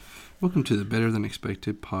Welcome to the Better Than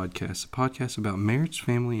Expected podcast, a podcast about marriage,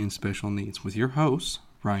 family, and special needs with your hosts,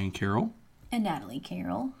 Ryan Carroll and Natalie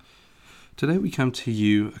Carroll. Today we come to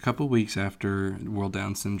you a couple weeks after World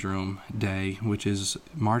Down Syndrome Day, which is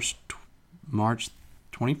March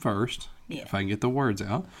 21st, if I can get the words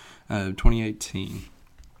out, 2018.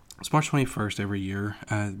 It's March 21st every year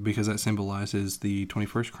because that symbolizes the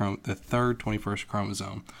third 21st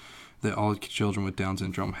chromosome that all children with Down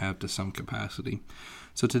syndrome have to some capacity.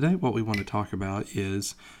 So today what we want to talk about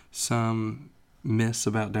is some myths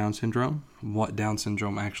about Down syndrome, what Down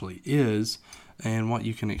syndrome actually is, and what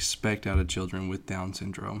you can expect out of children with Down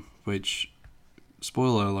syndrome, which,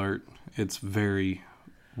 spoiler alert, it's very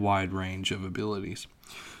wide range of abilities.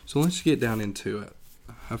 So let's get down into it.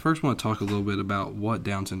 I first want to talk a little bit about what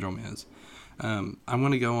Down syndrome is. I'm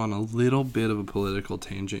going to go on a little bit of a political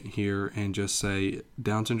tangent here and just say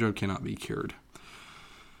Down syndrome cannot be cured.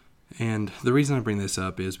 And the reason I bring this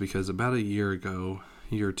up is because about a year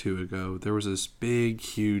or two ago, there was this big,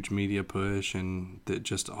 huge media push and that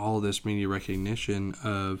just all this media recognition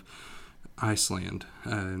of Iceland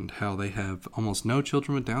and how they have almost no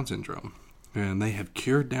children with Down syndrome. And they have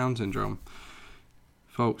cured Down syndrome.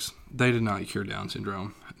 Folks, they did not cure Down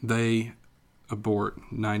syndrome. They abort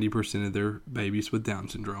 90% of their babies with Down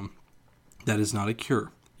syndrome. That is not a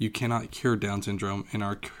cure. You cannot cure Down syndrome in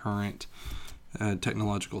our current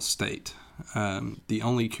technological state. The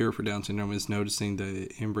only cure for Down syndrome is noticing the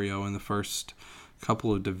embryo in the first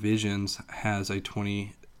couple of divisions has a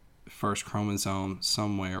 21st chromosome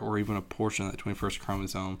somewhere, or even a portion of that 21st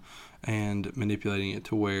chromosome, and manipulating it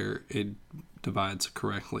to where it divides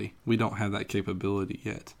correctly. We don't have that capability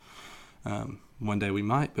yet. One day we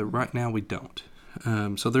might, but right now we don't.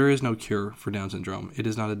 So there is no cure for Down syndrome. It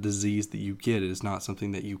is not a disease that you get. It is not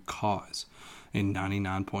something that you cause in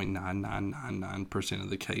 99.9999% of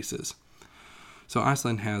the cases. So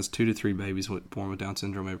Iceland has 2 to 3 babies born with Down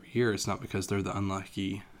syndrome every year. It's not because they're the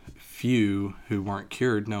unlucky few who weren't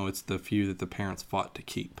cured. No, it's the few that the parents fought to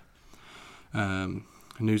keep.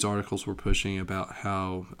 News articles were pushing about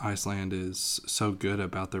how Iceland is so good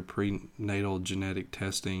about their prenatal genetic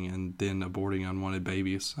testing and then aborting unwanted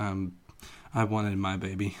babies. I wanted my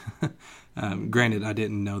baby. Granted, I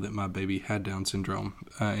didn't know that my baby had Down syndrome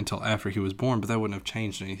until after he was born, but that wouldn't have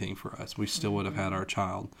changed anything for us. We still would have had our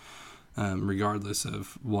child, regardless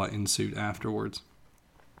of what ensued afterwards.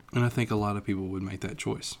 And I think a lot of people would make that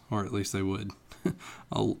choice, or at least they would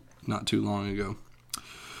not too long ago.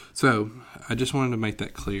 So I just wanted to make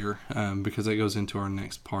that clear because that goes into our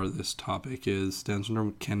next part of this topic is Down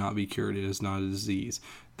syndrome cannot be cured. It is not a disease.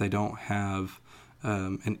 They don't have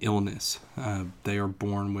an illness. They are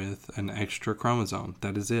born with an extra chromosome.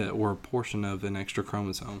 That is it, or a portion of an extra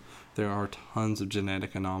chromosome. There are tons of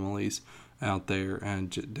genetic anomalies out there,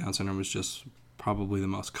 and Down syndrome is just probably the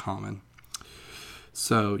most common.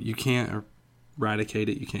 So you can't eradicate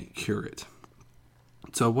it, you can't cure it.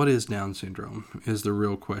 So what is Down syndrome is the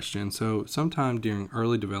real question. So sometime during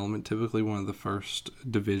early development, typically one of the first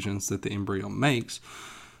divisions that the embryo makes,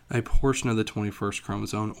 a portion of the 21st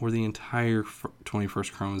chromosome or the entire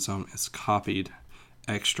 21st chromosome is copied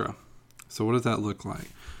extra. So what does that look like?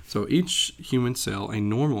 So each human cell, a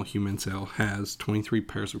normal human cell, has 23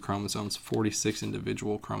 pairs of chromosomes, 46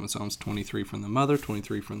 individual chromosomes, 23 from the mother,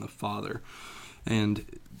 23 from the father.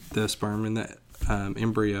 And the sperm and the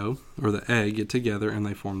embryo or the egg get together and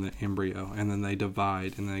they form the embryo, and then they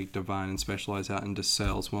divide and specialize out into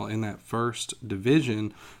cells. Well, in that first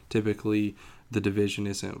division, typically the division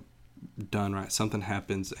isn't done right. Something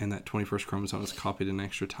happens and that 21st chromosome is copied an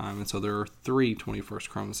extra time, and so there are 3 21st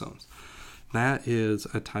chromosomes. That is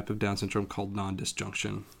a type of Down syndrome called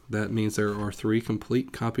non-disjunction. That means there are 3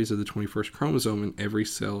 complete copies of the 21st chromosome in every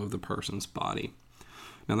cell of the person's body.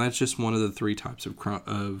 Now that's just one of the 3 types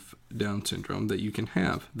of Down syndrome that you can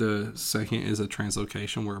have. The second is a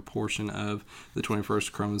translocation, where a portion of the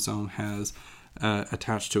 21st chromosome has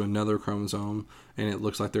attached to another chromosome, and it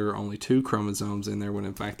looks like there are only 2 chromosomes in there when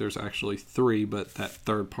in fact there's actually 3, but that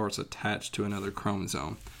third part's attached to another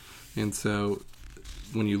chromosome. And so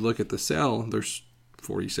when you look at the cell, there's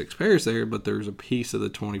 46 pairs there, but there's a piece of the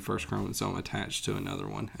 21st chromosome attached to another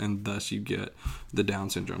one, and thus you get the Down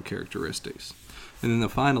syndrome characteristics. And then the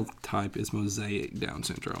final type is mosaic Down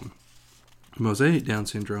syndrome. Mosaic Down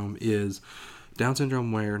syndrome is Down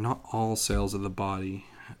syndrome where not all cells of the body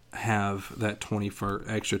have that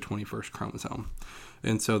extra 21st chromosome.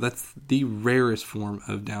 And so that's the rarest form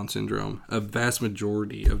of Down syndrome. A vast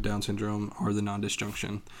majority of Down syndrome are the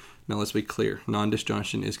non-disjunction. Now let's be clear,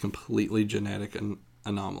 non-disjunction is completely genetic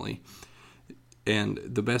anomaly. And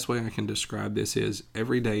the best way I can describe this is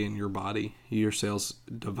every day in your body, your cells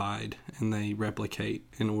divide and they replicate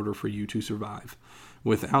in order for you to survive.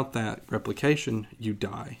 Without that replication, you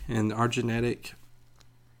die. And our genetic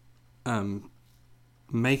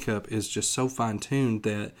makeup is just so fine-tuned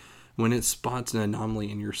that when it spots an anomaly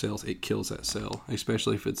in your cells, it kills that cell,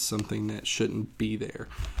 especially if it's something that shouldn't be there.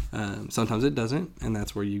 Sometimes it doesn't, and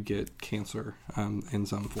that's where you get cancer in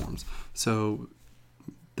some forms. So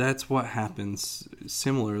that's what happens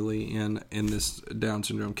similarly in this Down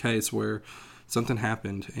syndrome case, where something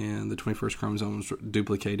happened and the 21st chromosome was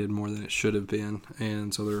duplicated more than it should have been,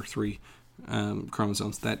 and so there are 3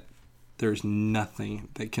 chromosomes. That there's nothing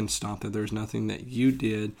that can stop that. There's nothing that you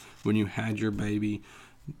did when you had your baby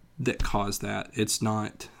that caused that. It's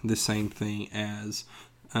not the same thing as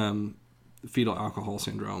fetal alcohol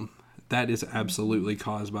syndrome. That is absolutely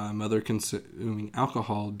caused by a mother consuming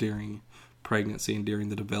alcohol during pregnancy and during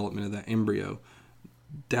the development of that embryo.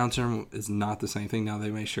 Down syndrome is not the same thing. Now,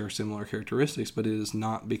 they may share similar characteristics, but it is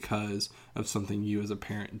not because of something you as a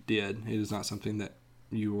parent did. It is not something that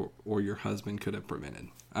you or your husband could have prevented.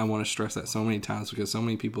 I want to stress that so many times, because so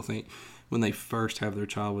many people think when they first have their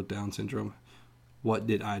child with Down syndrome, what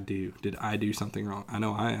did I do? Did I do something wrong? I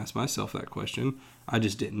know I asked myself that question. I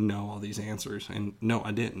just didn't know all these answers. And no,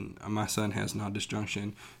 I didn't. My son has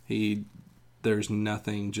non-disjunction. There's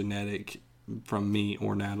nothing genetic from me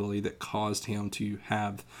or Natalie that caused him to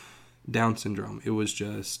have Down syndrome. It was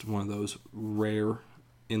just one of those rare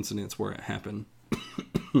incidents where it happened.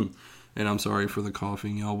 And I'm sorry for the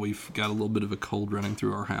coughing, y'all. We've got a little bit of a cold running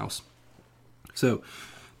through our house. So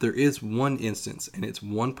there is one instance, and it's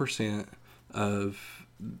 1% of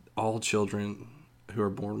all children who are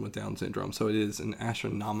born with Down syndrome. So it is an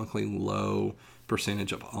astronomically low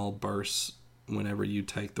percentage of all births whenever you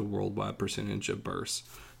take the worldwide percentage of births.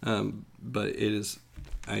 But it is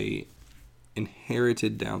a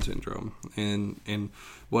inherited Down syndrome. And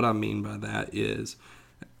what I mean by that is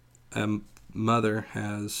a mother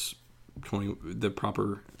has the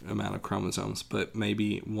proper amount of chromosomes, but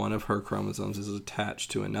maybe one of her chromosomes is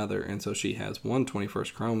attached to another, and so she has one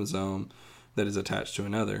 21st chromosome that is attached to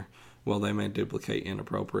another. Well, they may duplicate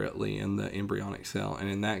inappropriately in the embryonic cell, and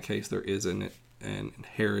in that case there is an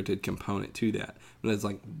inherited component to that, but it's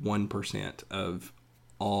like 1% of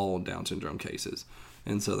all Down syndrome cases,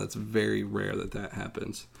 and so that's very rare that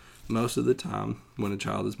happens. Most of the time when a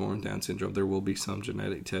child is born with Down syndrome, there will be some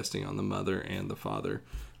genetic testing on the mother and the father,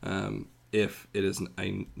 if it is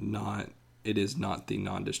not the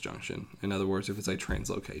non-disjunction. In other words, if it's a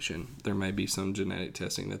translocation, there may be some genetic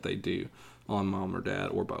testing that they do on mom or dad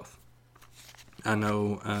or both. I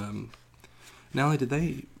know, Natalie, did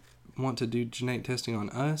they want to do genetic testing on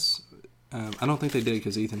us? I don't think they did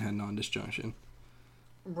because Ethan had non-disjunction.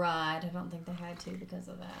 Right, I don't think they had to because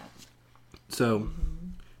of that. So,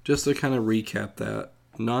 just to kind of recap that,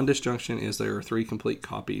 non-disjunction is there are 3 complete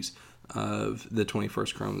copies of the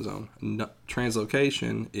 21st chromosome.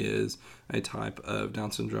 Translocation is a type of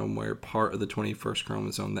Down syndrome where part of the 21st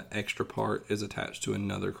chromosome, the extra part, is attached to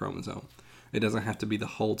another chromosome. It doesn't have to be the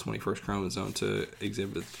whole 21st chromosome to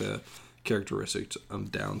exhibit the characteristics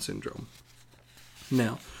of Down syndrome.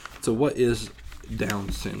 Now, so what is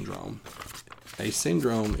Down syndrome? A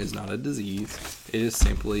syndrome is not a disease. It is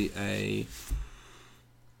simply a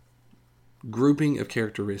grouping of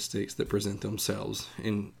characteristics that present themselves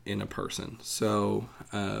in a person. So,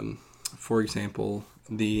 for example,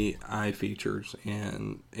 the eye features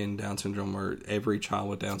in Down syndrome, where every child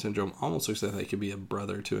with Down syndrome almost looks like they could be a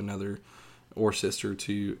brother to another or sister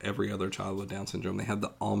to every other child with Down syndrome. They have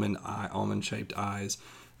the almond-shaped eyes.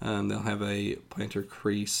 They'll have a plantar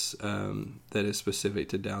crease that is specific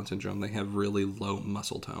to Down syndrome. They have really low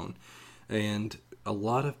muscle tone. And a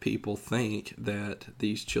lot of people think that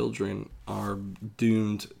these children are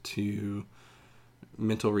doomed to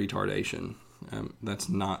mental retardation. That's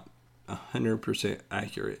not 100%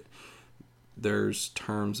 accurate. There's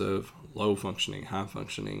terms of low functioning, high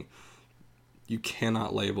functioning. You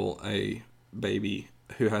cannot label a baby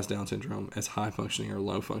who has Down syndrome as high functioning or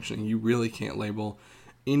low functioning. You really can't label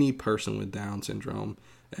any person with Down syndrome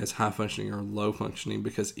as high functioning or low functioning,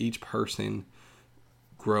 because each person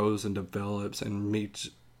grows and develops and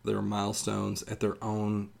meets their milestones at their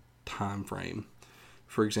own time frame.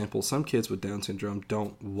 For example, some kids with Down syndrome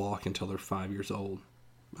don't walk until they're 5 years old.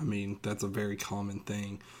 I mean, that's a very common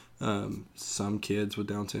thing. Some kids with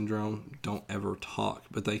Down syndrome don't ever talk,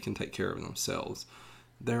 but they can take care of themselves.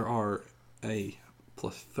 There are a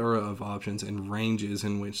plethora of options and ranges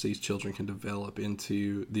in which these children can develop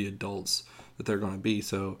into the adults that they're going to be.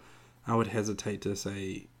 So I would hesitate to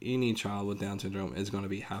say any child with Down syndrome is going to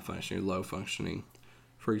be high functioning or low functioning.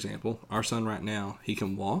 for example, our son right now, he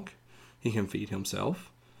can walk, he can feed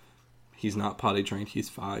himself. He's not potty trained. He's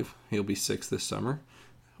 5. He'll be 6 this summer.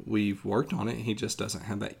 We've worked on it. He just doesn't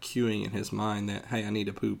have that cueing in his mind that, hey, I need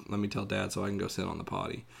to poop. Let me tell Dad so I can go sit on the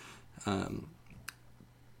potty.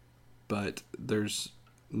 But there's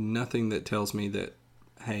nothing that tells me that,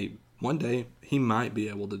 hey, one day he might be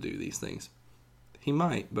able to do these things. He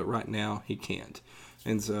might, but right now he can't.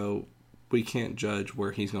 And so we can't judge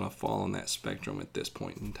where he's going to fall on that spectrum at this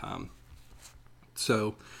point in time.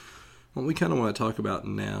 So what we kind of want to talk about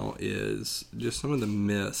now is just some of the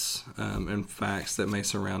myths and facts that may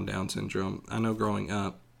surround Down syndrome. I know growing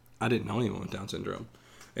up, I didn't know anyone with Down syndrome.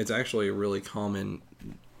 It's actually a really common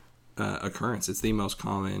occurrence. It's the most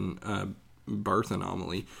common birth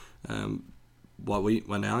anomaly. What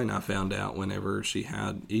Allie and I found out whenever she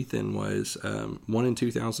had Ethan was 1 in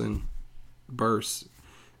 2,000 births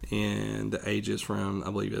in the ages from, I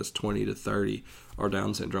believe it's 20 to 30 are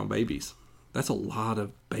Down syndrome babies. That's a lot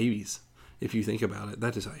of babies. If you think about it,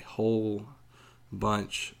 that is a whole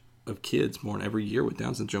bunch of kids born every year with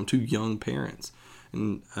Down syndrome to young parents.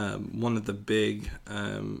 And one of the big,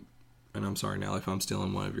 and I'm sorry now if I'm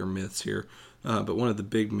stealing one of your myths here, but one of the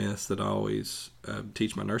big myths that I always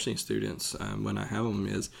teach my nursing students when I have them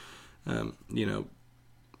is,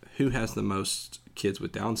 who has the most kids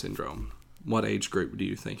with Down syndrome? What age group do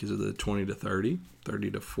you think? Is it the 20 to 30, 30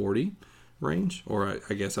 to 40 range? Or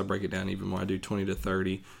I guess I break it down even more. I do 20 to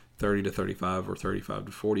 30, 30 to 35, or 35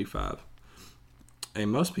 to 45.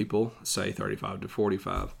 And most people say 35 to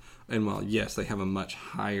 45. And while, yes, they have a much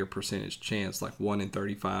higher percentage chance, like 1 in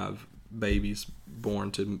 35 babies born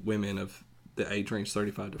to women of the age range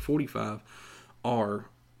 35 to 45 are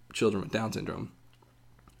children with Down syndrome.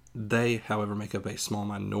 They, however, make up a small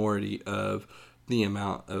minority of the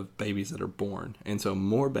amount of babies that are born. And so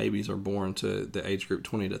more babies are born to the age group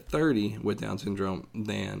 20 to 30 with Down syndrome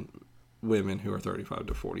than women who are 35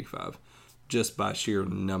 to 45, just by sheer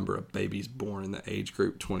number of babies born in the age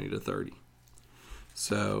group 20 to 30.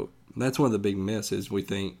 So that's one of the big myths is we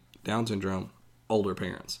think Down syndrome, older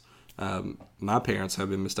parents. My parents have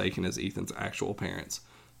been mistaken as Ethan's actual parents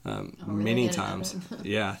many times.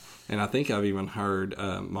 Yeah. And I think I've even heard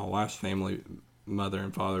my wife's family, mother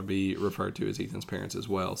and father, be referred to as Ethan's parents as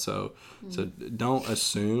well. So don't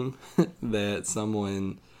assume that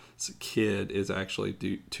someone's kid is actually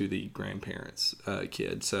due to the grandparents'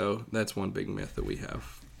 kid. So that's one big myth that we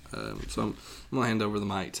have. So I'm going to hand over the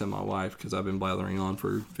mic to my wife because I've been blathering on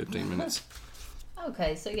for 15 minutes.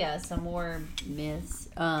 Okay, so yeah, some more myths.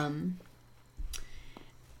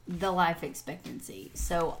 The life expectancy.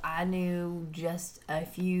 So I knew just a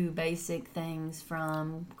few basic things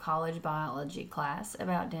from college biology class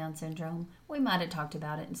about Down syndrome. We might have talked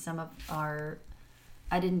about it in some of our,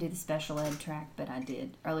 I didn't do the special ed track, but I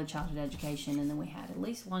did early childhood education, and then we had at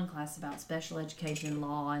least one class about special education,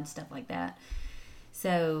 law, and stuff like that.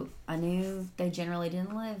 So I knew they generally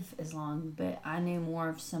didn't live as long, but I knew more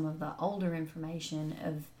of some of the older information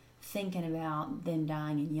of thinking about them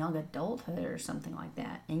dying in young adulthood or something like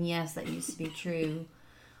that. And yes, that used to be true,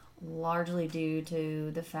 largely due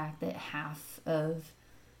to the fact that half of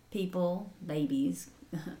people, babies,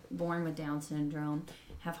 born with Down syndrome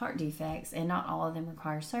have heart defects, and not all of them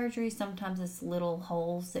require surgery. Sometimes it's little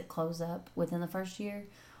holes that close up within the first year.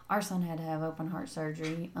 Our son had to have open heart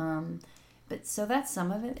surgery. But so that's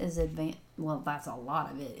some of it is that's a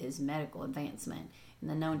lot of it is medical advancement. And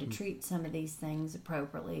then knowing to treat some of these things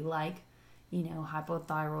appropriately, like,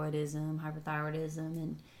 hypothyroidism,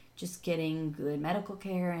 and just getting good medical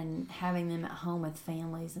care and having them at home with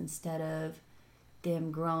families instead of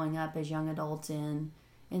them growing up as young adults in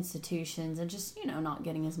institutions and just, not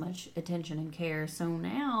getting as much attention and care. So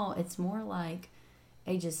now it's more like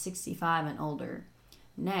ages 65 and older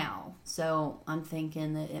now. So I'm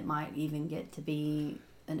thinking that it might even get to be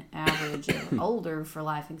an average or older for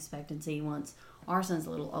life expectancy once our son's a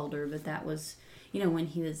little older, but that was, when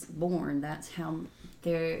he was born, that's how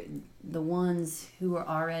they're the ones who are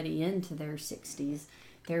already into their 60s,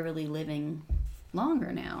 they're really living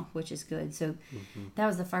longer now, which is good. So that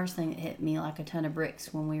was the first thing that hit me like a ton of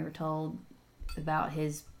bricks when we were told about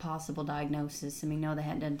his possible diagnosis. I mean, no, they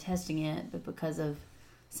hadn't done testing yet, but because of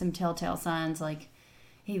some telltale signs, like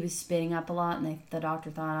he was spitting up a lot, and the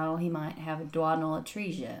doctor thought, he might have a duodenal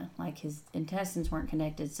atresia, like his intestines weren't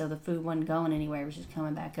connected, so the food wasn't going anywhere, it was just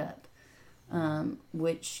coming back up.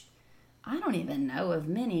 Which I don't even know of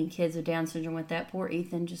many kids with Down syndrome with that. Poor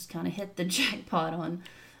Ethan just kind of hit the jackpot on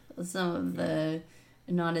some of the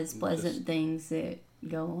not as pleasant things that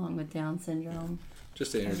go along with Down syndrome.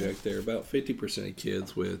 Just to interject there, about 50% of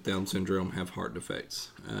kids with Down syndrome have heart defects.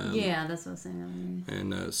 Yeah, that's what I was saying earlier.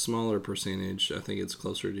 And a smaller percentage, I think it's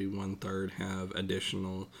closer to 1/3, have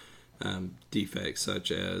additional defects such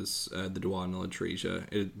as the duodenal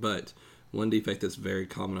atresia. But one defect that's very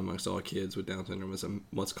common amongst all kids with Down syndrome is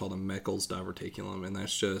what's called a Meckel's diverticulum, and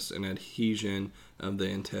that's just an adhesion of the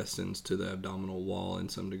intestines to the abdominal wall in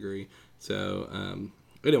some degree. So,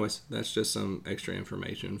 anyways, that's just some extra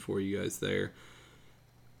information for you guys there.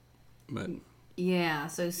 But yeah,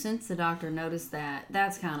 so since the doctor noticed that,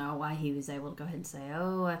 that's kind of why he was able to go ahead and say,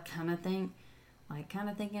 oh, I kind of think,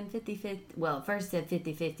 thinking 50-50. Well, at first he said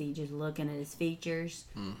 50-50, just looking at his features.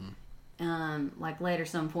 Like later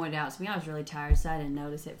someone pointed out to me, I was really tired, so I didn't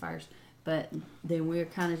notice it first. But then we were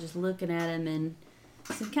kind of just looking at him, and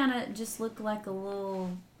so he kind of just looked like a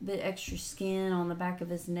little bit extra skin on the back of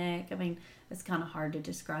his neck. I mean, it's kind of hard to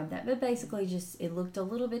describe that. But basically just, it looked a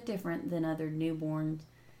little bit different than other newborn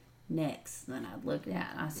necks than I'd looked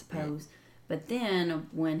at, I suppose. But then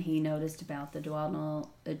when he noticed about the duodenal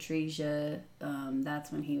atresia, that's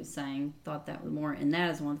when he was saying, thought that was more. And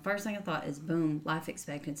that is one. The first thing I thought is, boom, life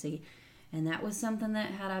expectancy. And that was something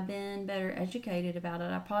that, had I been better educated about it,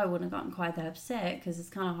 I probably wouldn't have gotten quite that upset, because it's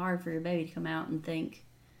kind of hard for your baby to come out and think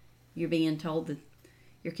you're being told that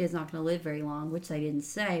your kid's not going to live very long, which they didn't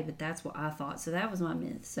say, but that's what I thought. So that was my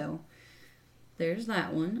myth. So there's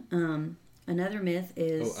that one. Another myth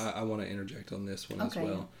is... Oh, I want to interject on this one as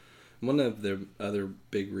well. One of the other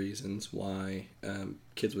big reasons why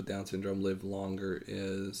kids with Down syndrome live longer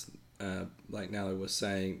is, like Natalie was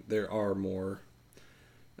saying, there are more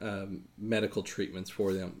medical treatments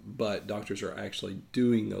for them, but doctors are actually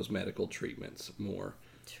doing those medical treatments more.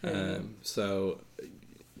 True. So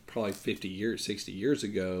probably 60 years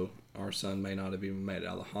ago, our son may not have even made it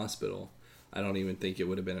out of the hospital. I don't even think it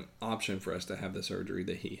would have been an option for us to have the surgery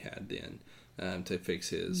that he had then to fix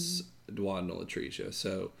his duodenal atresia.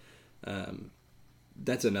 So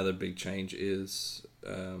that's another big change, is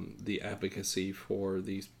the advocacy for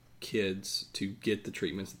these kids to get the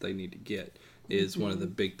treatments that they need to get is one of the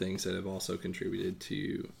big things that have also contributed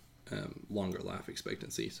to longer life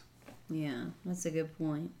expectancies. Yeah, that's a good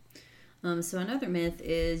point. So another myth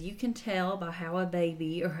is, you can tell by how a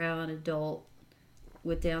baby or how an adult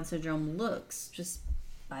with Down syndrome looks just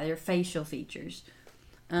by their facial features.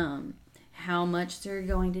 How much they're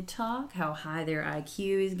going to talk, how high their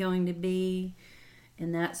IQ is going to be,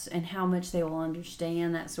 and how much they will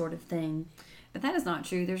understand, that sort of thing. But that is not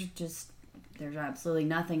true. There's absolutely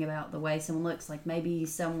nothing about the way someone looks. Like, maybe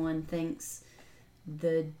someone thinks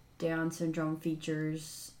the Down syndrome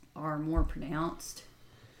features are more pronounced.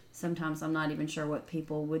 Sometimes I'm not even sure what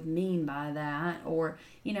people would mean by that. Or,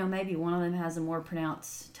 maybe one of them has a more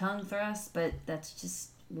pronounced tongue thrust, but that's just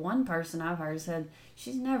one person I've heard said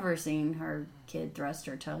she's never seen her kid thrust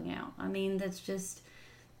her tongue out. I mean, that's just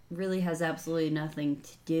really has absolutely nothing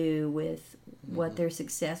to do with what their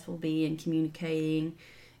success will be in communicating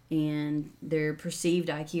and their perceived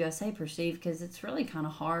IQ. I say perceived because it's really kind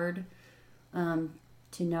of hard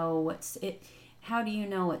to know how do you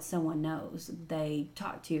know what someone knows? They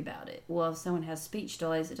talk to you about it. Well, if someone has speech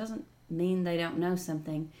delays, it doesn't mean they don't know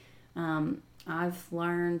something. I've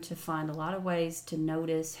learned to find a lot of ways to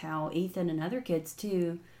notice how Ethan and other kids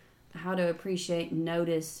too, how to appreciate and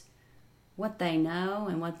notice what they know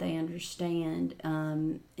and what they understand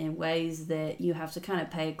in ways that you have to kind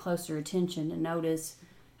of pay closer attention to notice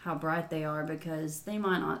how bright they are, because they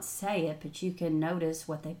might not say it, but you can notice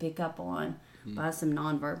what they pick up on by some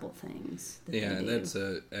nonverbal things. That's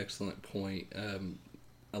an excellent point.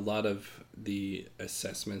 A lot of the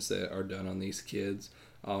assessments that are done on these kids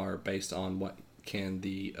are based on what can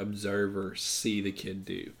the observer see the kid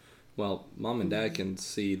do. Well, mom and dad can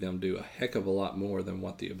see them do a heck of a lot more than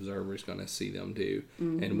what the observer is going to see them do.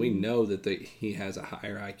 And we know that he has a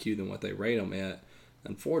higher IQ than what they rate him at.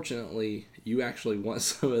 Unfortunately, you actually want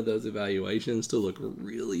some of those evaluations to look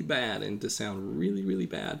really bad and to sound really, really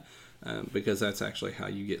bad, because that's actually how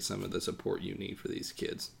you get some of the support you need for these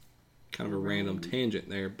kids. Kind of a random tangent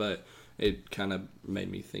there, but it kind of made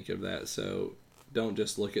me think of that. So don't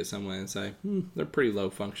just look at someone and say, they're pretty low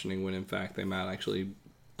functioning, when in fact they might actually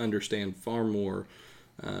understand far more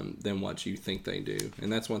than what you think they do.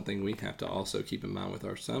 And that's one thing we have to also keep in mind with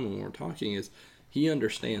our son when we're talking, is he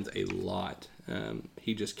understands a lot.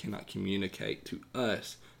 He just cannot communicate to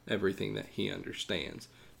us everything that he understands.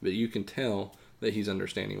 But you can tell that he's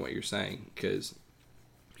understanding what you're saying, because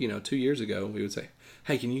 2 years ago we would say,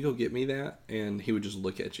 hey, can you go get me that? And he would just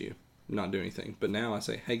look at you, not do anything. But now I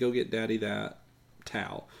say, hey, go get daddy that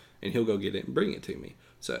towel, and he'll go get it and bring it to me.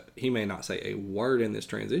 So he may not say a word in this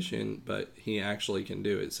transition, but he actually can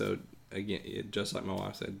do it. So again, just like my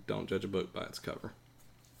wife said, don't judge a book by its cover.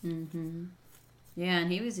 Mm-hmm. Yeah,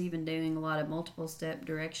 and he was even doing a lot of multiple step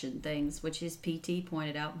direction things, which his PT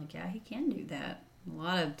pointed out. I'm like, yeah, he can do that. A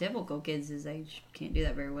lot of typical kids his age can't do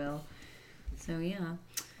that very well. So, yeah.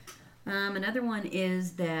 Another one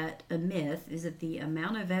is that a myth is that the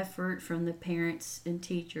amount of effort from the parents and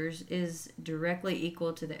teachers is directly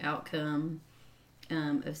equal to the outcome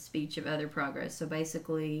of speech of other progress. So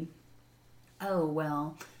basically, oh,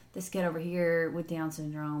 well, this kid over here with Down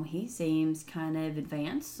syndrome, he seems kind of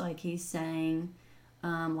advanced. Like he's saying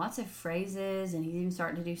lots of phrases, and he's even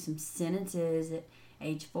starting to do some sentences at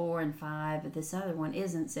age 4 and 5, but this other one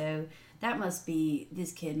isn't. So that must be,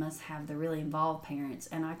 this kid must have the really involved parents.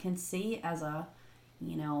 And I can see as a,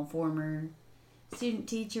 former student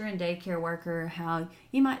teacher and daycare worker how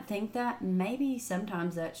you might think that. Maybe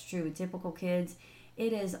sometimes that's true with typical kids.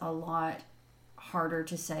 It is a lot harder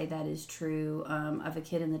to say that is true of a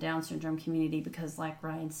kid in the Down syndrome community because, like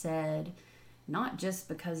Ryan said, not just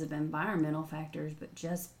because of environmental factors, but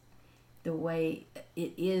just the way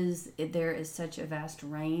it is, there is such a vast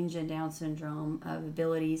range in Down syndrome of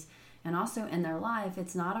abilities, and also in their life,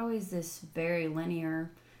 it's not always this very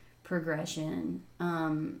linear progression.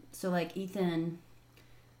 So like Ethan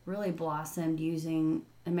really blossomed using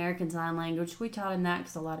American Sign Language. We taught him that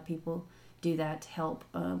because a lot of people do that to help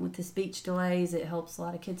with the speech delays. It helps a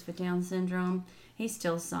lot of kids with Down syndrome. He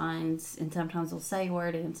still signs, and sometimes will say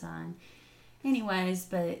word and sign. Anyways,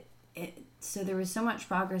 but so there was so much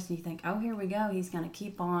progress, and you think, oh, here we go, he's going to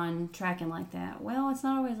keep on tracking like that. Well, it's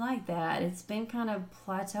not always like that. It's been kind of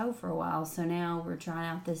plateau for a while, so now we're trying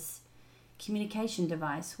out this communication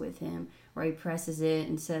device with him where he presses it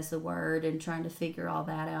and says the word and trying to figure all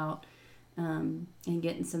that out, and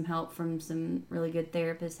getting some help from some really good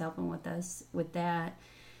therapists helping with us with that.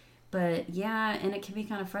 But yeah, and it can be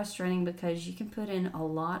kind of frustrating because you can put in a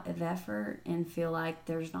lot of effort and feel like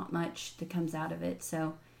there's not much that comes out of it.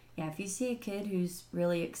 So yeah, if you see a kid who's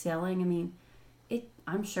really excelling, I mean,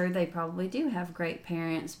 I'm sure they probably do have great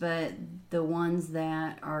parents, but the ones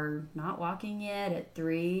that are not walking yet at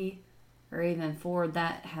 3 or even 4,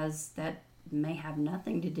 that may have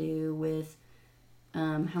nothing to do with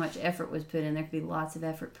how much effort was put in. There could be lots of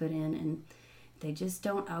effort put in, and they just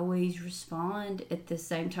don't always respond at the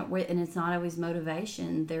same time. And it's not always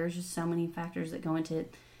motivation. There's just so many factors that go into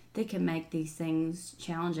it that can make these things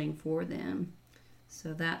challenging for them.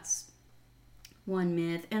 So that's one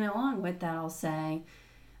myth. And along with that, I'll say,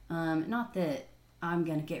 not that I'm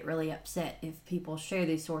going to get really upset if people share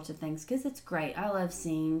these sorts of things, because it's great. I love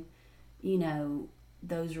seeing,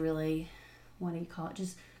 those really, what do you call it?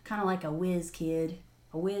 Just kind of like a whiz kid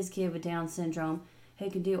with Down syndrome who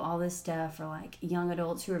can do all this stuff, or like young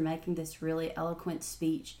adults who are making this really eloquent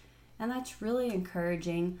speech. And that's really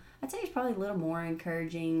encouraging. I'd say it's probably a little more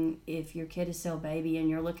encouraging if your kid is still a baby and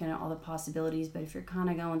you're looking at all the possibilities. But if you're kind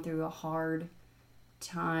of going through a hard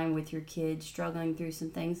time with your kid, struggling through some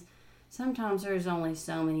things, sometimes there's only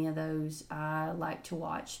so many of those I like to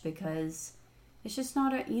watch, because it's just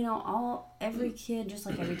not every kid, just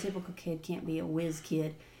like every typical kid, can't be a whiz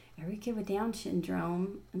kid. Every kid with Down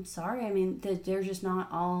syndrome, I'm sorry, I mean, they're just not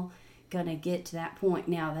all going to get to that point.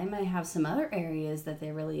 Now, they may have some other areas that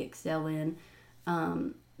they really excel in.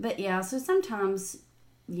 But yeah, so sometimes,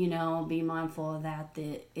 be mindful of that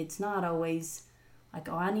it's not always like,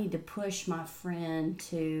 oh, I need to push my friend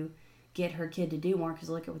to get her kid to do more because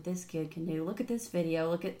look at what this kid can do. Look at this video.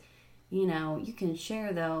 Look at, you can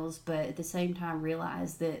share those, but at the same time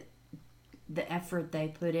realize that the effort they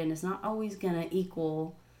put in is not always going to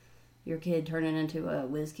equal your kid turning into a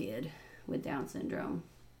whiz kid with Down syndrome.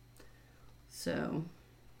 So,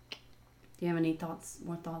 do you have any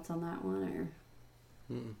more thoughts on that one, or?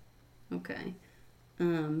 Mm-mm. Okay.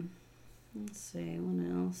 Let's see,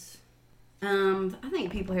 what else? I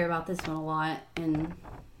think people hear about this one a lot, and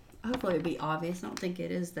hopefully it'd be obvious. I don't think it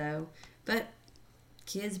is, though. But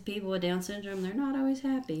people with Down syndrome, they're not always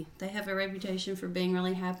happy. They have a reputation for being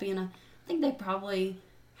really happy, and I think they probably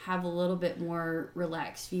have a little bit more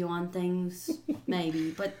relaxed view on things, maybe,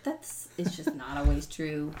 but it's just not always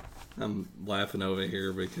true. I'm laughing over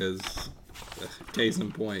here because, case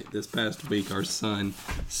in point, this past week our son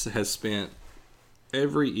has spent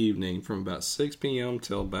every evening from about 6 p.m.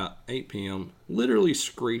 till about 8 p.m. literally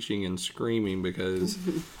screeching and screaming because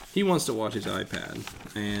he wants to watch his iPad,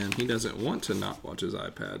 and he doesn't want to not watch his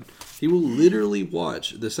iPad. He will literally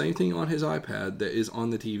watch the same thing on his iPad that is on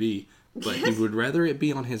the TV, but he would rather it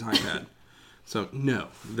be on his iPad. So, no,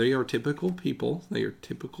 they are typical people. They are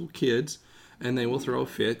typical kids, and they will throw a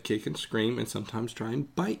fit, kick and scream, and sometimes try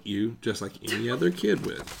and bite you just like any other kid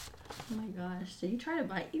would. Oh my gosh. Did he try to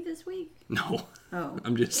bite you this week? No. Oh.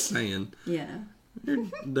 I'm just saying. Yeah.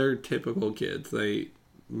 They're typical kids. They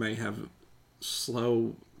may have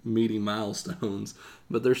slow meeting milestones,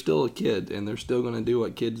 but they're still a kid, and they're still going to do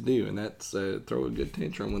what kids do, and that's throw a good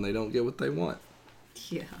tantrum when they don't get what they want.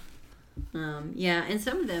 Yeah. Yeah, and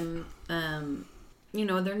some of them,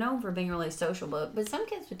 they're known for being really social, but some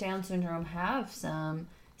kids with Down syndrome have some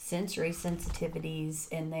sensory sensitivities,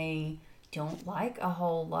 and they don't like a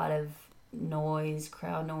whole lot of noise,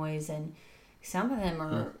 crowd noise, and some of them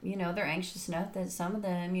are, they're anxious enough that some of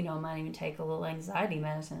them, might even take a little anxiety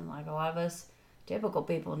medicine. Like a lot of us typical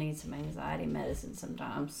people need some anxiety medicine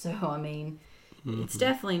sometimes. So, I mean, it's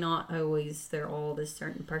definitely not always they're all this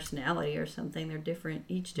certain personality or something. They're different,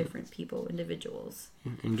 each different people, individuals.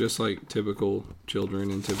 And just like typical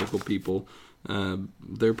children and typical people,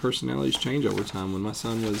 their personalities change over time. When my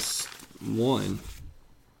son was 1,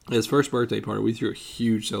 his first birthday party, we threw a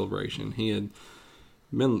huge celebration. He had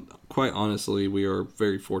been, quite honestly, we are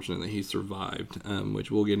very fortunate that he survived, which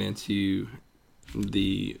we'll get into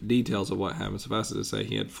the details of what happened. Suffice it to say,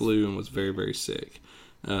 he had flu and was very, very sick.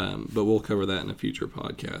 But we'll cover that in a future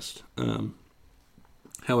podcast.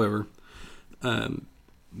 However,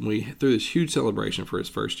 we threw this huge celebration for his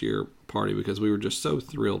first year party because we were just so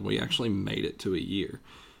thrilled we actually made it to a year.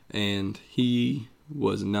 And he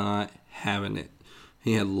was not having it.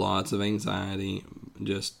 He had lots of anxiety,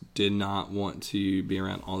 just did not want to be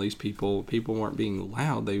around all these people. People weren't being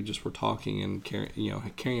loud. They just were talking and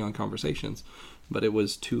carrying on conversations. But it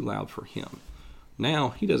was too loud for him. Now,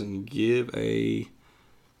 he doesn't give anything.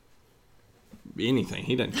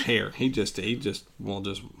 He doesn't care. He just will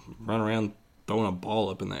just run around throwing a ball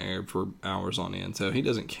up in the air for hours on end. So he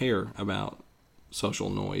doesn't care about social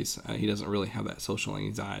noise. He doesn't really have that social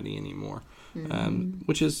anxiety anymore,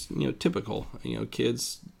 which is typical.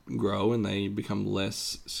 Kids grow and they become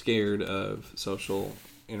less scared of social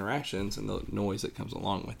interactions and the noise that comes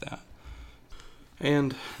along with that.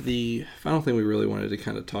 And the final thing we really wanted to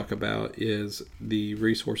kind of talk about is the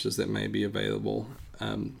resources that may be available.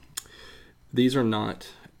 These are not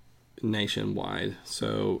nationwide,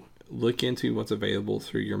 so look into what's available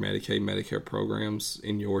through your Medicaid, Medicare programs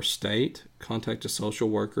in your state. Contact a social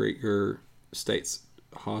worker at your state's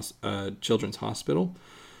children's hospital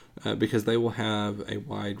because they will have a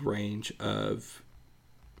wide range of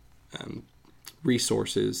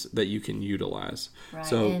resources that you can utilize. Right,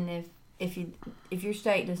 so, and if your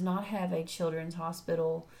state does not have a children's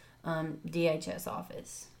hospital, DHS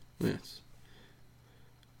office. Yes.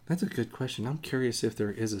 That's a good question. I'm curious if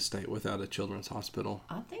there is a state without a children's hospital.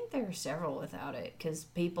 I think there are several without it because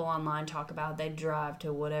people online talk about they drive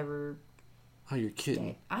to whatever. Oh, you're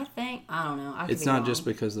kidding. State. I don't know. It's not just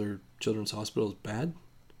because their children's hospital is bad?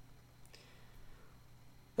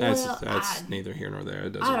 That's neither here nor there.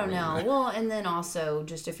 It doesn't I don't really know. matter. Well, and then also,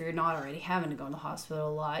 just if you're not already having to go to the hospital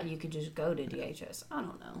a lot, you could just go to DHS. I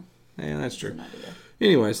don't know. Yeah, that's true. An idea.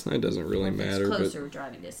 Anyways, that doesn't really matter. It's closer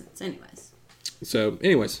driving distance. So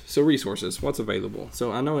resources, what's available?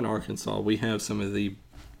 So I know in Arkansas we have some of the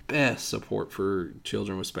best support for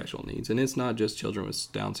children with special needs, and it's not just children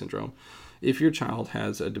with Down syndrome. If your child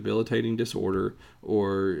has a debilitating disorder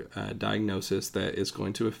or a diagnosis that is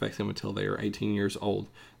going to affect them until they are 18 years old,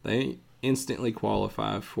 they instantly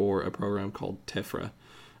qualify for a program called TEFRA. I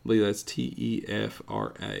believe that's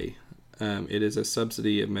TEFRA. It is a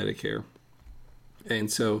subsidy of Medicare.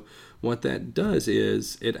 And so what that does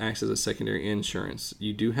is it acts as a secondary insurance.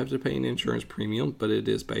 You do have to pay an insurance premium, but it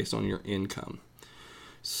is based on your income.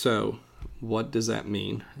 So what does that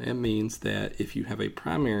mean? It means that if you have a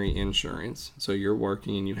primary insurance, so you're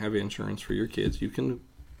working and you have insurance for your kids, you can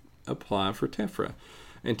apply for TEFRA.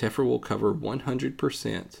 And TEFRA will cover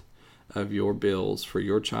 100% of your bills for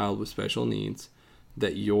your child with special needs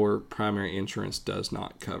that your primary insurance does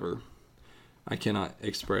not cover. I cannot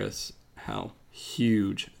express how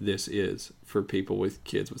huge this is for people with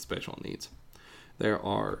kids with special needs. There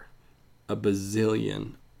are a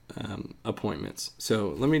bazillion appointments.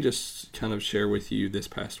 So let me just kind of share with you this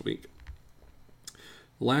past week.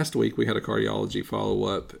 Last week we had a cardiology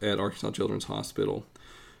follow-up at Arkansas Children's Hospital.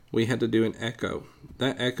 We had to do an echo.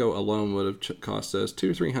 That echo alone would have cost us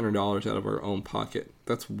 $200 or $300 out of our own pocket.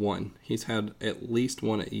 That's one. He's had at least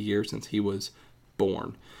one a year since he was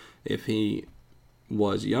born. If he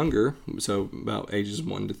was younger, so about ages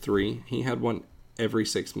 1 to 3, he had one every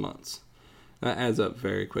 6 months. That adds up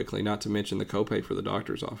very quickly, not to mention the copay for the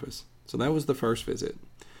doctor's office. So that was the first visit.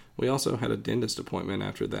 We also had a dentist appointment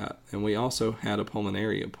after that, and we also had a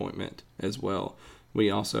pulmonary appointment as well.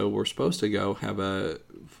 We also were supposed to go have a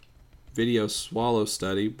video swallow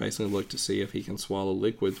study, basically look to see if he can swallow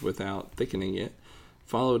liquids without thickening it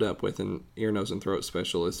followed up with an ear, nose, and throat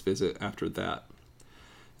specialist visit after that.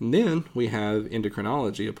 And then we have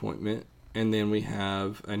endocrinology appointment, and then we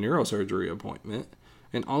have a neurosurgery appointment.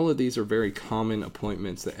 And all of these are very common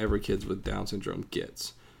appointments that every kid with Down syndrome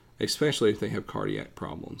gets, especially if they have cardiac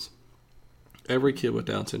problems. Every kid with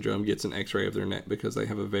Down syndrome gets an x-ray of their neck because they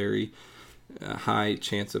have a very high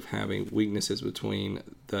chance of having weaknesses between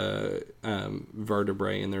the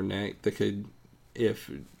vertebrae in their neck that could,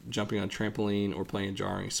 if jumping on a trampoline or playing a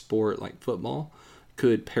jarring sport like football,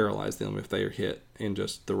 could paralyze them if they are hit in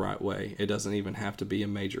just the right way. It doesn't even have to be a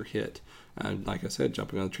major hit. Like I said,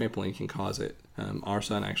 jumping on a trampoline can cause it. Our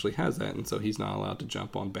son actually has that, and so he's not allowed to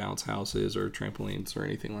jump on bounce houses or trampolines or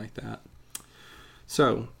anything like that.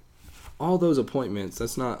 So, all those appointments,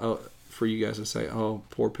 that's not for you guys to say, oh,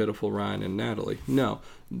 poor pitiful Ryan and Natalie. No,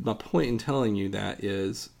 my point in telling you that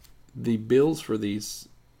is the bills for these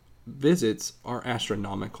visits are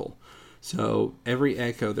astronomical. So every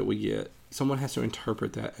echo that we get, someone has to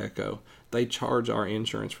interpret that echo. They charge our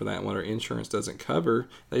insurance for that. What our insurance doesn't cover,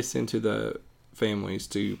 they send to the families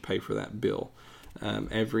to pay for that bill.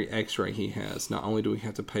 Every x-ray he has, not only do we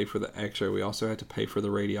have to pay for the x-ray, we also have to pay for the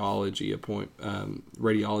radiologist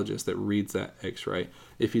that reads that x-ray.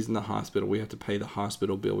 If he's in the hospital, we have to pay the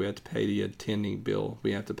hospital bill. We have to pay the attending bill.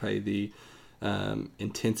 We have to pay the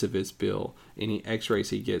intensivist bill. Any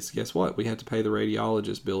x-rays he gets, guess what? We have to pay the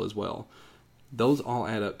radiologist bill as well. Those all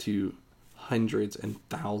add up to hundreds and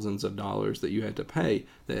thousands of dollars that you have to pay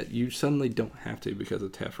that you suddenly don't have to because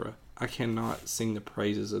of Tefra. I cannot sing the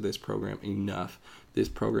praises of this program enough. This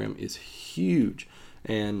program is huge,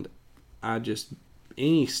 and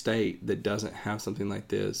any state that doesn't have something like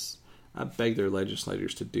this, I beg their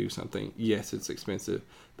legislators to do something. Yes, it's expensive,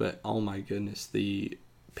 but oh my goodness, the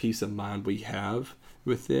peace of mind we have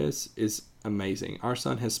with this is amazing. Our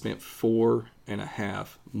son has spent 4.5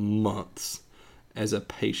 months as a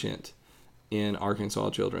patient in Arkansas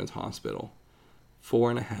Children's Hospital.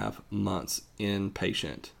 4.5 months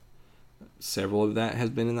inpatient. Several of that has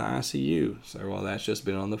been in the ICU. Several of that's just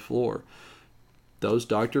been on the floor. Those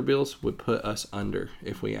doctor bills would put us under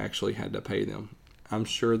if we actually had to pay them. I'm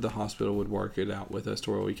sure the hospital would work it out with us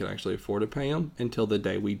to where we could actually afford to pay them until the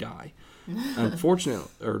day we die. Unfortunately,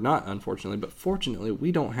 or not unfortunately, but fortunately,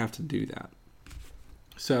 we don't have to do that.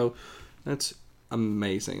 So that's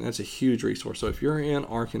amazing. That's a huge resource. So if you're in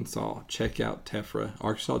Arkansas, check out Tefra.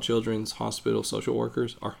 Arkansas Children's Hospital social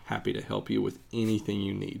workers are happy to help you with anything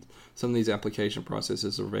you need. Some of these application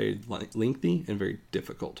processes are very lengthy and very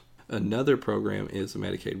difficult. Another program is the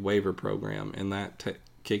Medicaid waiver program, and that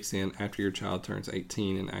kicks in after your child turns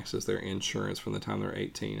 18 and access their insurance from the time they're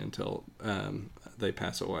 18 until they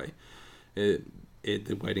pass away. The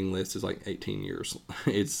waiting list is like 18 years.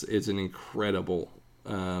 It's an incredible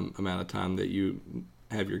amount of time that you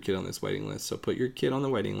have your kid on this waiting list. So put your kid on the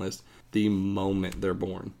waiting list the moment they're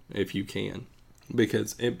born, if you can,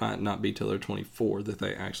 because it might not be till they're 24 that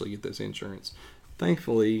they actually get this insurance.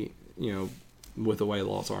 Thankfully, with the way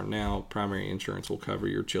laws are now, primary insurance will cover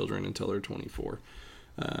your children until they're 24.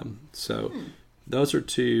 Those are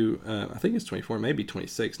two, I think it's 24, maybe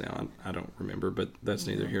 26 now. I don't remember, but that's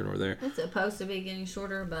neither here nor there. It's supposed to be getting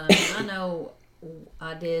shorter, but I know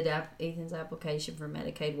I did Ethan's application for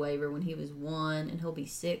Medicaid waiver when he was 1, and he'll be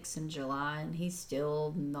 6 in July, and he's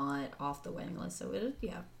still not off the waiting list. So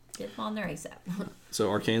get him on there ASAP. So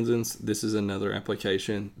Arkansans, this is another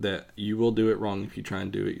application that you will do it wrong if you try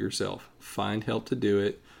and do it yourself. Find help to do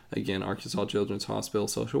it. Again, Arkansas Children's Hospital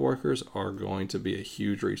social workers are going to be a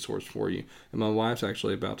huge resource for you. And my wife's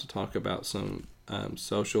actually about to talk about some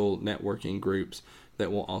social networking groups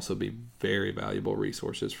that will also be very valuable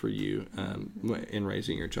resources for you in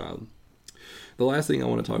raising your child. The last thing I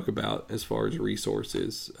want to talk about as far as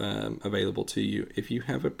resources available to you, if you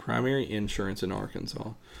have a primary insurance in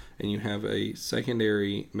Arkansas and you have a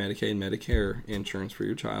secondary Medicaid, Medicare insurance for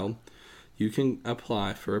your child, you can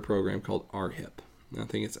apply for a program called ARHIP. I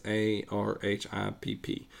think it's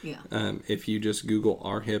ARHIPP. Yeah. If you just Google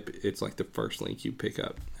ARHIP, it's like the first link you pick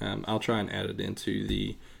up. I'll try and add it into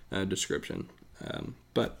the description.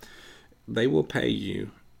 But they will pay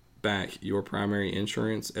you back your primary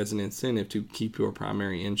insurance as an incentive to keep your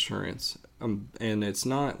primary insurance. And it's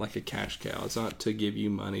not like a cash cow. It's not to give you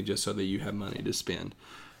money just so that you have money to spend.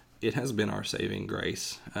 It has been our saving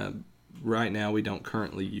grace. Right now, we don't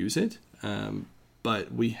currently use it.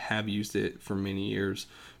 But we have used it for many years.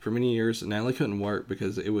 For many years, Natalie couldn't work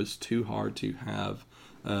because it was too hard to have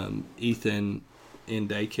Ethan in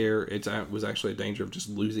daycare. It was actually a danger of just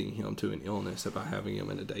losing him to an illness by having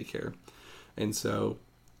him in a daycare. And so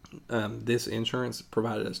this insurance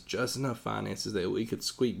provided us just enough finances that we could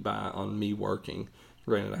squeak by on me working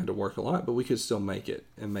Granted, I had to work a lot, but we could still make it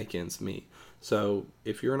and make ends meet. So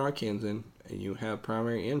if you're an Arkansan and you have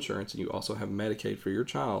primary insurance and you also have Medicaid for your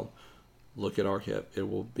child, look at ARCHIP. It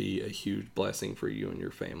will be a huge blessing for you and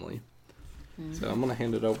your family. Mm-hmm. So I'm going to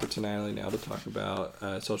hand it over to Natalie now to talk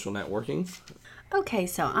about social networking. Okay,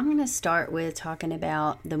 so I'm going to start with talking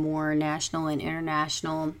about the more national and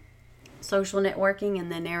international social networking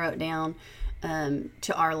and then narrow it down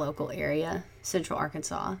to our local area, Central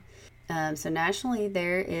Arkansas. So nationally,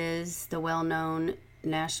 there is the well-known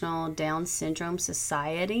National Down Syndrome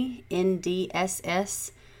Society,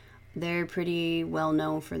 NDSS. They're pretty well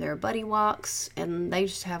known for their buddy walks, and they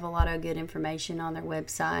just have a lot of good information on their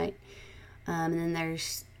website. And then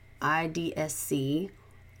there's IDSC,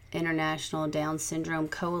 International Down Syndrome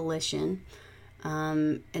Coalition,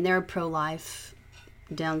 and they're a pro-life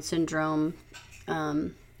Down syndrome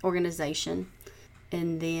organization.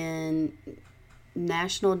 And then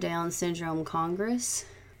National Down Syndrome Congress,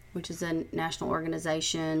 which is a national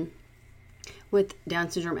organization with Down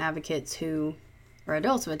syndrome advocates who are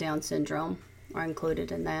adults with Down syndrome are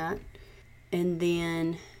included in that. And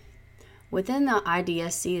then within the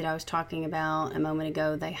IDSC that I was talking about a moment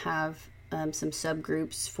ago, they have some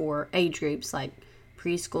subgroups for age groups like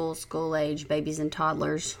preschool, school age, babies and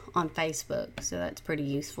toddlers on Facebook. So that's pretty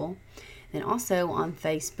useful. And also on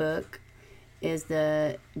Facebook is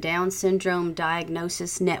the Down Syndrome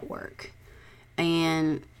Diagnosis Network.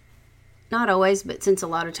 And not always, but since a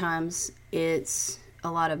lot of times it's a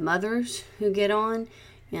lot of mothers who get on,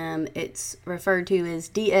 it's referred to as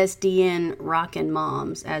DSDN Rockin'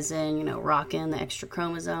 Moms, as in, rockin' the extra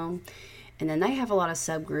chromosome. And then they have a lot of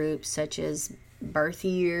subgroups such as birth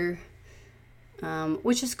year,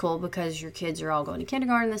 which is cool because your kids are all going to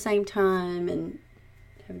kindergarten at the same time and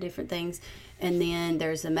have different things. And then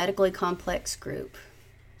there's a medically complex group.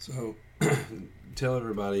 So tell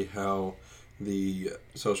everybody how the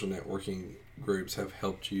social networking groups have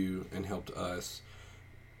helped you and helped us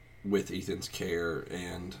with Ethan's care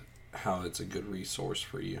and how it's a good resource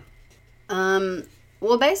for you.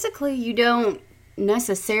 Well, basically, you don't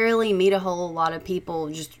necessarily meet a whole lot of people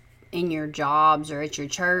just in your jobs or at your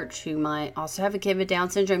church who might also have a kid with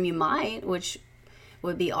Down syndrome. You might, which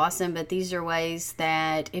would be awesome, but these are ways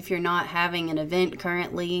that if you're not having an event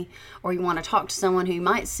currently or you want to talk to someone who you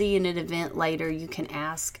might see in an event later, you can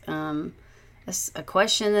ask a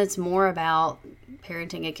question that's more about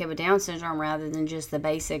parenting a kid with Down syndrome rather than just the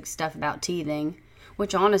basic stuff about teething,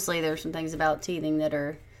 which honestly there's some things about teething that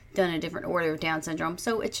are done in a different order with Down syndrome.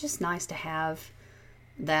 So it's just nice to have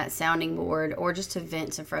that sounding board or just to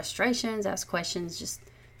vent some frustrations, ask questions just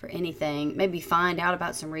for anything. Maybe find out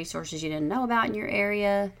about some resources you didn't know about in your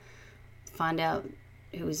area. Find out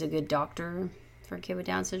who's a good doctor for a kid with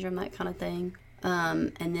Down syndrome, that kind of thing.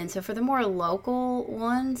 And then so for the more local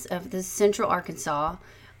ones of the Central Arkansas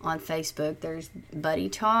on Facebook, there's Buddy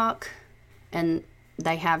Talk, and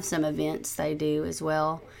they have some events they do as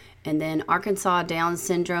well. And then Arkansas Down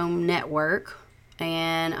Syndrome Network.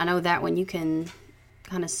 And I know that one you can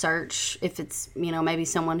kind of search if it's, maybe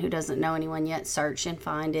someone who doesn't know anyone yet, search and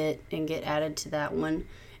find it and get added to that one.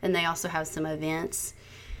 And they also have some events.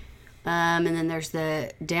 And then there's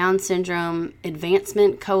the Down Syndrome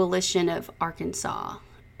Advancement Coalition of Arkansas.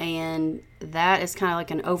 And that is kind of like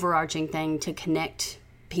an overarching thing to connect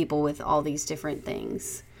people with all these different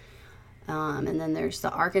things. And then there's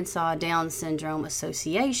the Arkansas Down Syndrome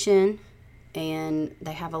Association. And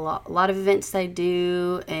they have a lot of events they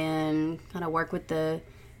do and kind of work with the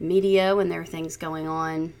media when there are things going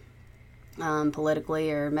on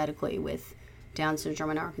politically or medically with Down syndrome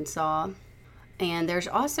in Arkansas. And there's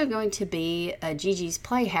also going to be a Gigi's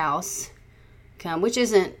Playhouse, which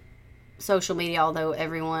isn't social media, although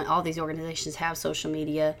all these organizations have social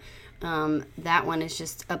media. That one is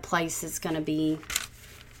just a place that's going to be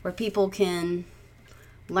where people can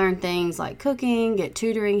learn things like cooking, get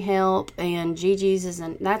tutoring help, and Gigi's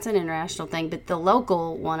that's an international thing, but the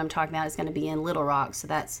local one I'm talking about is going to be in Little Rock, so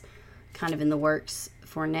that's kind of in the works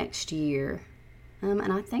for next year.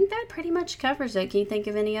 And I think that pretty much covers it. Can you think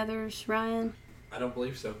of any others, Ryan? I don't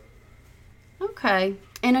believe so. Okay.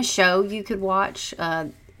 And a show you could watch,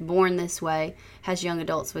 Born This Way, has young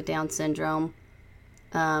adults with Down syndrome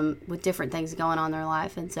with different things going on in their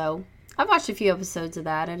life, and so I've watched a few episodes of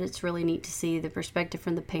that, and it's really neat to see the perspective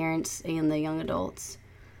from the parents and the young adults.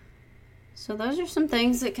 So those are some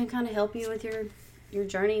things that can kind of help you with your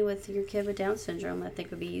journey with your kid with Down syndrome I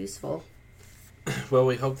think would be useful. Well,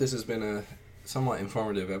 we hope this has been a somewhat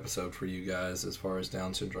informative episode for you guys as far as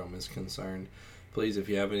Down syndrome is concerned. Please, if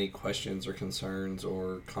you have any questions or concerns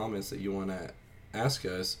or comments that you want to ask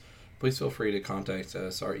us, please feel free to contact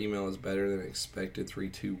us. Our email is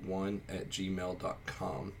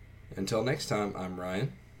betterthanexpected321@gmail.com. Until next time, I'm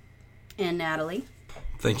Ryan. And Natalie.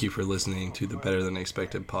 Thank you for listening to the Better Than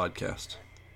Expected podcast.